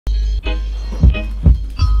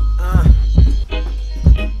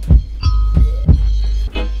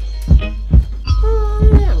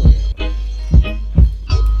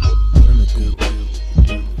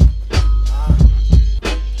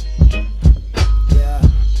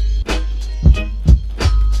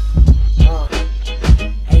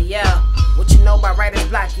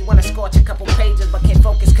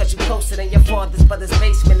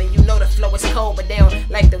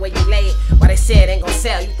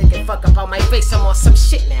can fuck up on my face, I'm on some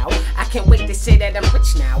shit now. I can't wait to say that I'm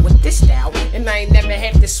rich now with this style. And I ain't never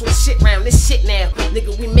have to switch shit round this shit now.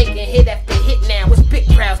 Nigga, we making hit after hit now. It's big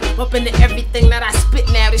crowds up into everything that I spit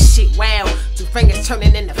now. This shit wow. 2 fingers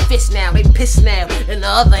turning into fists now. They piss now. In the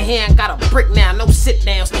other hand, got a brick now. No sit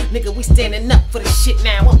downs. Nigga, we standing up for the shit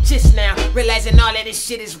now. I'm just now realizing all of this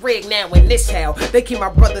shit is rigged now. In this how they keep my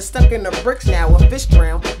brother stuck in the bricks now. A fish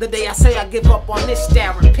drown. The day I say I give up on this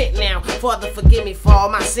style, repent now. Father, forgive me for all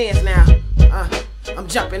my sins now. I'm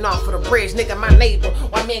jumping off of the bridge, nigga, my neighbor.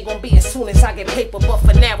 Why man gon' be as soon as I get paper? But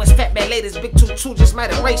for now, it's fat bad ladies, big tutu just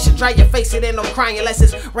might erase you. Dry your face, it ain't no crying unless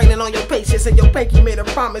it's raining on your patience. And your pinky made a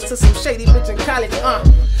promise to some shady bitch in college,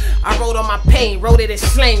 I wrote on my pain, wrote it in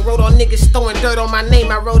slang. Wrote on niggas throwing dirt on my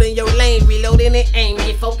name. I wrote in your lane, reloading and aim.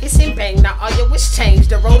 Get focus and bang, now all your wish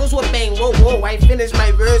changed. The rotors were bang, whoa, whoa. I finished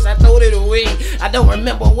my verse, I throwed it away. I don't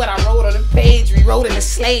remember what I wrote on the page. Rewrote in the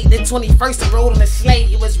slate, the 21st he wrote on the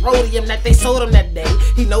slate. It was rhodium that they sold him that day.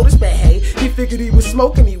 He noticed bad, hey, he figured he was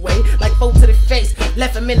smoking anyway. Like 4 to the face,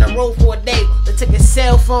 left him in the road for a day. They took his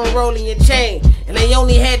cell phone, rolling your chain. And they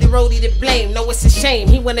only had the roadie to blame. No, it's a shame,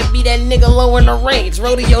 he wanna be that nigga low in the range.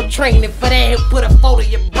 Rodeo train, and for that he'll put a photo of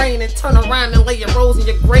your brain and turn around and lay your rose in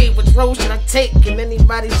your grave. Which road should I take? Can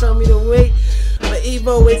anybody show me the way? But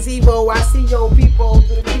Evo is Evo, I see your people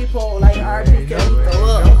through the peephole like RP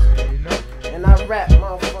and I rap,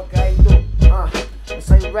 motherfucker, I do. I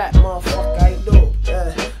say rap, motherfucker, I do.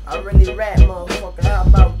 I really rap, motherfucker. How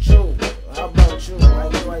about you? How about you? I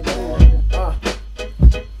do, I do.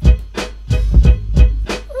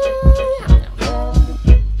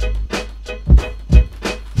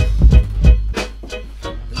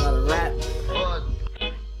 Is that a rap? But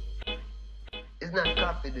it's not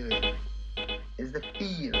copy, dude. It's the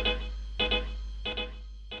feel.